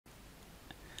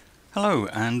Hello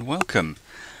and welcome.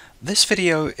 This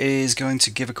video is going to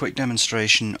give a quick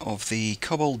demonstration of the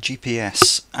Kobold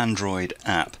GPS Android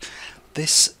app.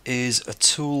 This is a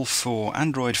tool for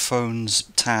Android phones,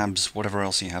 tabs, whatever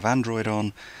else you have Android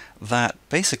on, that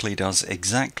basically does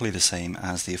exactly the same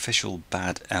as the official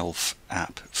Bad Elf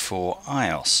app for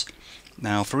iOS.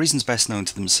 Now, for reasons best known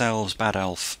to themselves, Bad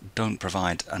Elf don't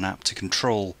provide an app to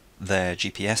control their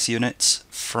GPS units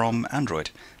from Android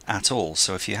at all,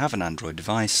 so if you have an Android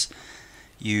device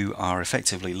you are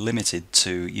effectively limited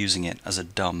to using it as a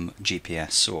dumb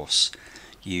GPS source.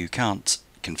 You can't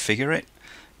configure it,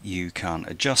 you can't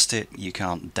adjust it, you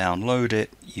can't download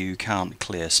it, you can't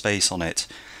clear space on it.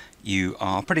 You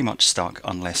are pretty much stuck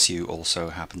unless you also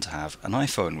happen to have an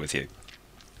iPhone with you.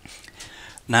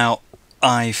 Now,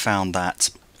 I found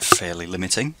that fairly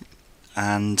limiting,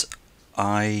 and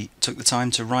I took the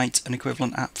time to write an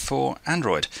equivalent app for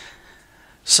Android.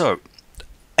 So,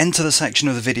 enter the section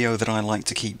of the video that I like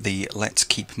to keep the Let's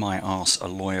Keep My Arse a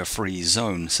Lawyer Free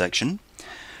Zone section.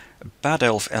 Bad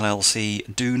Elf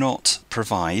LLC do not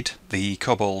provide the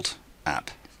Kobold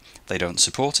app. They don't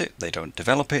support it, they don't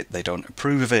develop it, they don't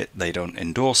approve of it, they don't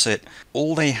endorse it.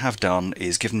 All they have done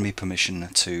is given me permission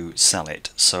to sell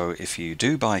it. So if you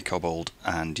do buy Kobold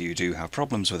and you do have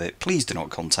problems with it, please do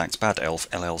not contact Bad Elf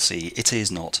LLC. It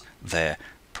is not their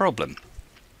problem.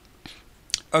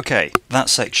 Okay, that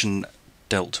section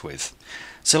dealt with.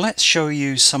 So let's show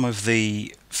you some of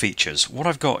the features. What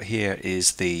I've got here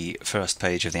is the first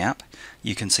page of the app.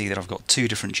 You can see that I've got two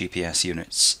different GPS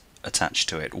units attached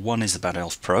to it. One is the Bad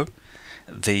Elf Pro,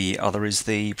 the other is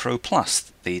the Pro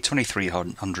Plus, the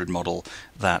 2300 model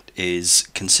that is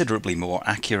considerably more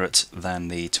accurate than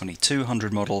the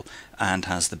 2200 model and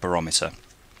has the barometer.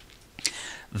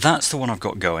 That's the one I've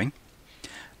got going,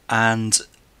 and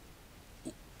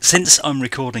since I'm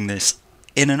recording this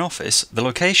in an office, the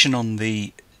location on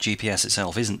the GPS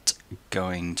itself isn't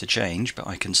going to change, but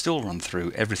I can still run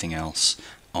through everything else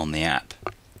on the app.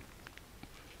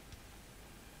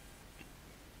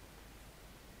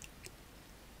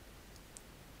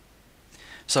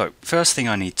 So, first thing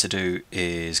I need to do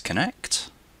is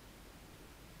connect.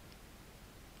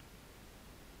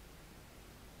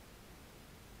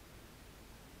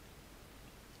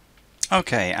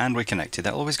 Okay, and we're connected.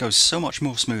 That always goes so much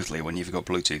more smoothly when you've got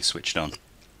Bluetooth switched on.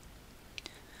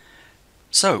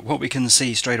 So, what we can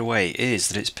see straight away is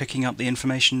that it's picking up the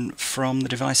information from the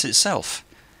device itself.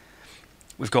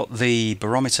 We've got the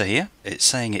barometer here. It's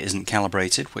saying it isn't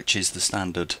calibrated, which is the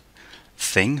standard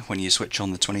thing when you switch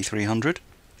on the 2300.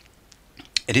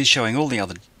 It is showing all the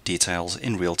other details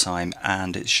in real time,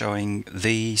 and it's showing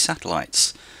the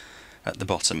satellites at the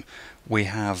bottom. We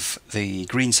have the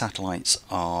green satellites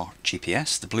are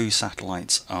GPS, the blue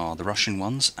satellites are the Russian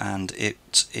ones, and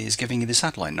it is giving you the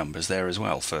satellite numbers there as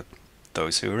well for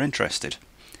those who are interested.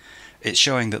 It's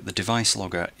showing that the device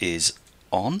logger is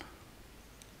on,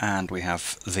 and we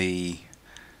have the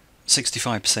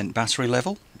 65% battery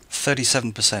level,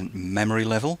 37% memory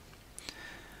level,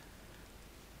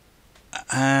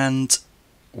 and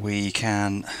we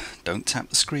can, don't tap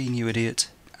the screen you idiot,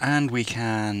 and we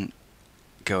can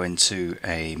go into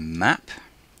a map.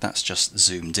 That's just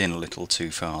zoomed in a little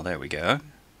too far. There we go.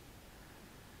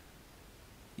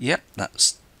 Yep,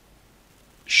 that's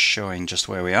showing just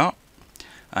where we are.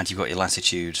 And you've got your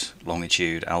latitude,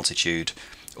 longitude, altitude,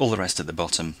 all the rest at the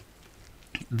bottom.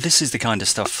 This is the kind of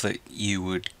stuff that you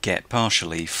would get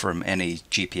partially from any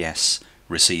GPS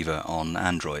receiver on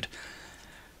Android.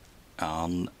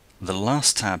 On the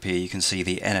last tab here you can see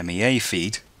the NMEA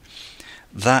feed.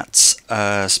 That's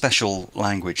a special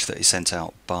language that is sent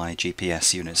out by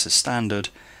GPS units as standard.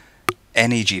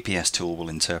 Any GPS tool will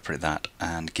interpret that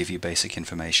and give you basic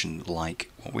information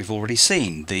like what we've already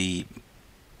seen, the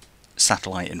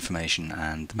satellite information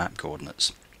and the map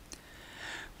coordinates.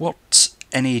 What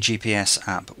any GPS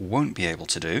app won't be able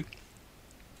to do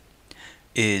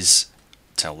is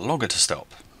tell the logger to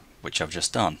stop, which I've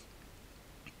just done.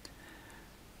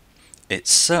 It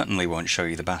certainly won't show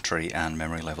you the battery and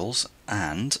memory levels,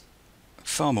 and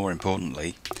far more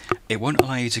importantly, it won't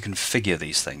allow you to configure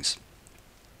these things.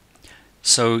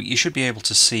 So you should be able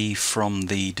to see from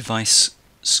the device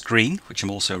screen, which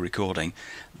I'm also recording,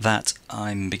 that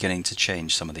I'm beginning to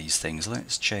change some of these things.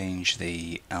 Let's change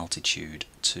the altitude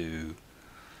to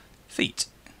feet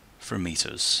from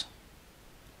meters,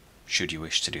 should you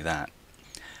wish to do that.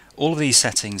 All of these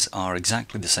settings are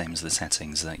exactly the same as the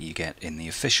settings that you get in the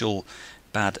official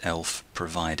Bad Elf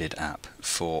provided app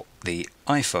for the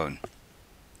iPhone.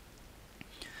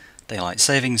 Daylight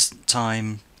savings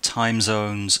time, time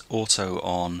zones, auto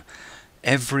on,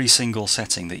 every single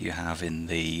setting that you have in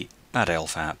the Bad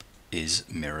Elf app is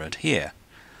mirrored here.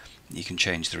 You can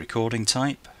change the recording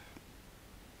type.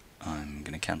 I'm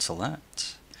going to cancel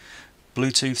that.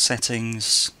 Bluetooth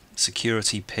settings,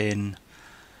 security pin,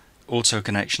 auto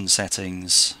connection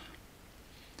settings,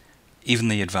 even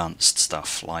the advanced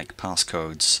stuff like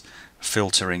passcodes,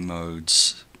 filtering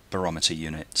modes, barometer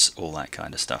units, all that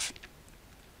kind of stuff.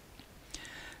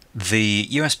 The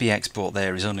USB export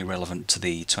there is only relevant to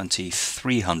the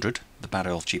 2300, the Bad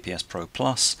Elf GPS Pro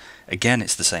Plus. Again,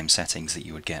 it's the same settings that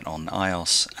you would get on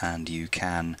iOS, and you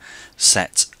can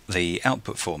set the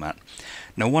output format.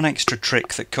 Now, one extra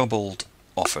trick that Kobold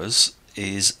offers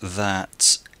is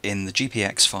that in the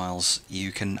GPX files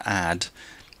you can add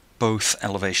both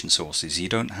elevation sources. You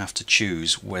don't have to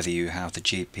choose whether you have the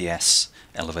GPS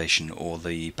elevation or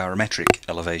the barometric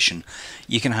elevation.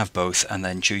 You can have both and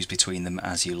then choose between them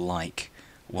as you like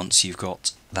once you've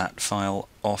got that file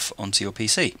off onto your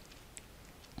PC.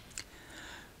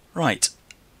 Right,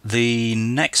 the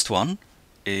next one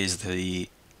is the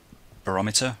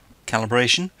barometer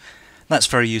calibration. That's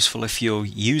very useful if you're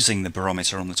using the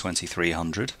barometer on the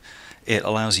 2300. It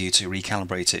allows you to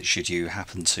recalibrate it should you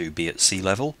happen to be at sea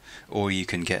level, or you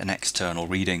can get an external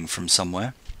reading from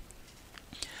somewhere.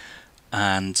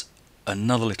 And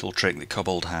another little trick that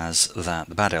Kobold has that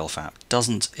the Bad Elf app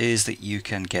doesn't is that you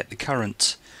can get the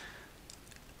current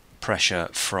pressure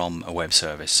from a web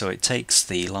service. So it takes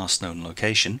the last known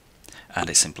location and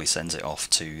it simply sends it off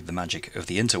to the magic of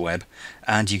the interweb,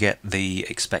 and you get the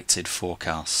expected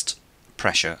forecast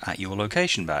pressure at your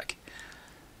location back.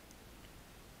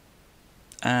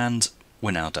 And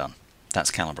we're now done.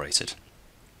 That's calibrated.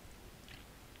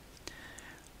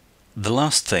 The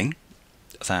last thing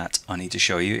that I need to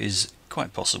show you is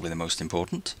quite possibly the most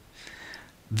important.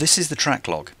 This is the track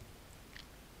log.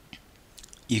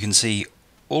 You can see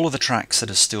all of the tracks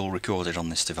that are still recorded on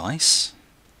this device.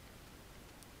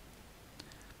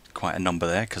 Quite a number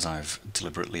there because I've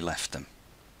deliberately left them.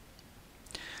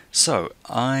 So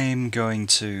I'm going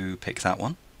to pick that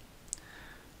one,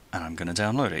 and I'm going to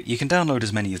download it. You can download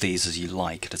as many of these as you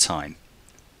like at a time.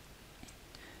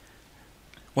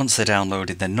 Once they're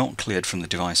downloaded, they're not cleared from the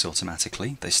device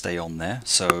automatically. They stay on there,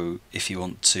 so if you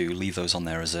want to leave those on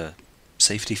there as a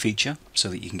safety feature so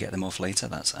that you can get them off later,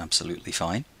 that's absolutely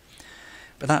fine.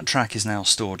 But that track is now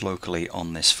stored locally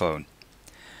on this phone,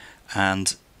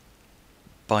 and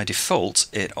by default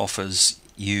it offers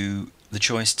you the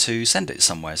choice to send it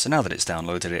somewhere. So now that it's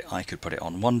downloaded it, I could put it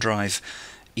on OneDrive,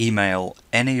 email,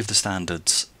 any of the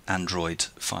standard Android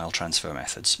file transfer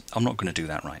methods. I'm not going to do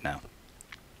that right now.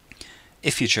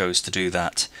 If you chose to do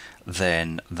that,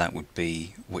 then that would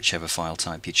be whichever file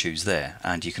type you choose there,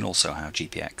 and you can also have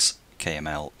GPX,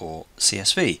 KML or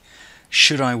CSV.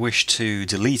 Should I wish to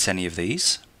delete any of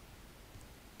these,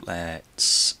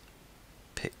 let's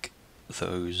pick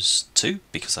those two,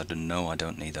 because I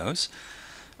don't need those.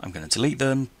 I'm going to delete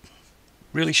them.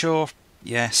 Really sure?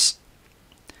 Yes.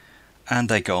 And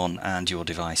they're gone, and your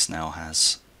device now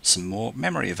has some more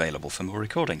memory available for more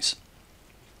recordings.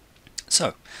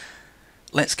 So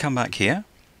let's come back here.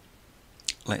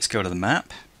 Let's go to the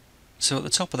map. So at the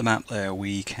top of the map there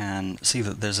we can see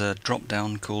that there's a drop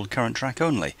down called Current Track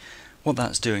Only. What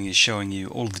that's doing is showing you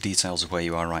all of the details of where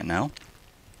you are right now.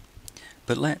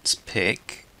 But let's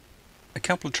pick a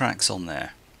couple of tracks on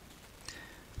there.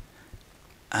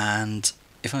 And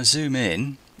if I zoom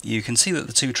in, you can see that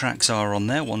the two tracks are on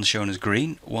there. One's shown as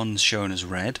green, one's shown as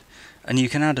red, and you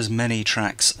can add as many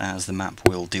tracks as the map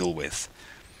will deal with.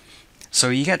 So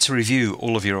you get to review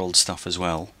all of your old stuff as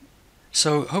well.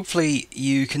 So hopefully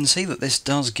you can see that this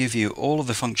does give you all of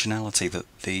the functionality that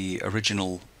the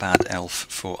original Bad Elf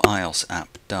for iOS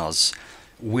app does,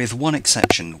 with one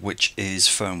exception, which is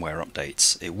firmware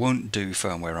updates. It won't do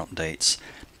firmware updates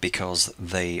because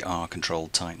they are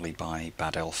controlled tightly by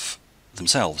Bad Elf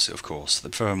themselves, of course. The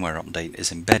firmware update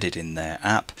is embedded in their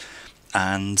app,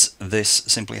 and this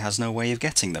simply has no way of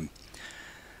getting them.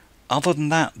 Other than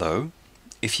that though,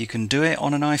 if you can do it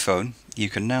on an iPhone, you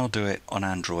can now do it on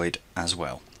Android as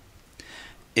well.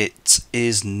 It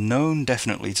is known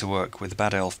definitely to work with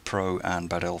Bad Elf Pro and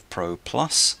Bad Elf Pro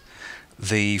Plus.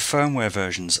 The firmware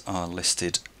versions are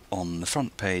listed on the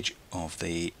front page of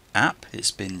the app.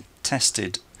 It's been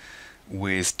tested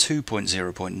with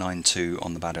 2.0.92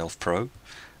 on the Bad Elf Pro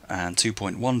and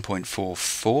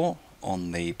 2.1.44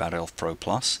 on the Bad Elf Pro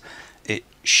Plus. It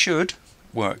should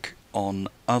work on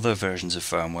other versions of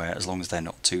firmware as long as they're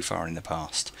not too far in the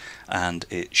past, and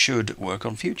it should work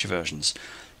on future versions.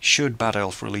 Should Bad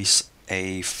Elf release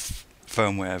a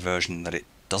firmware version that it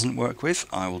doesn't work with,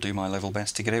 I will do my level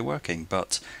best to get it working,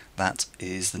 but that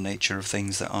is the nature of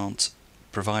things that aren't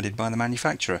provided by the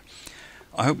manufacturer.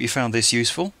 I hope you found this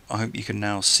useful. I hope you can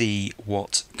now see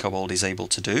what Kobold is able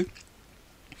to do.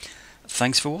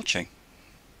 Thanks for watching.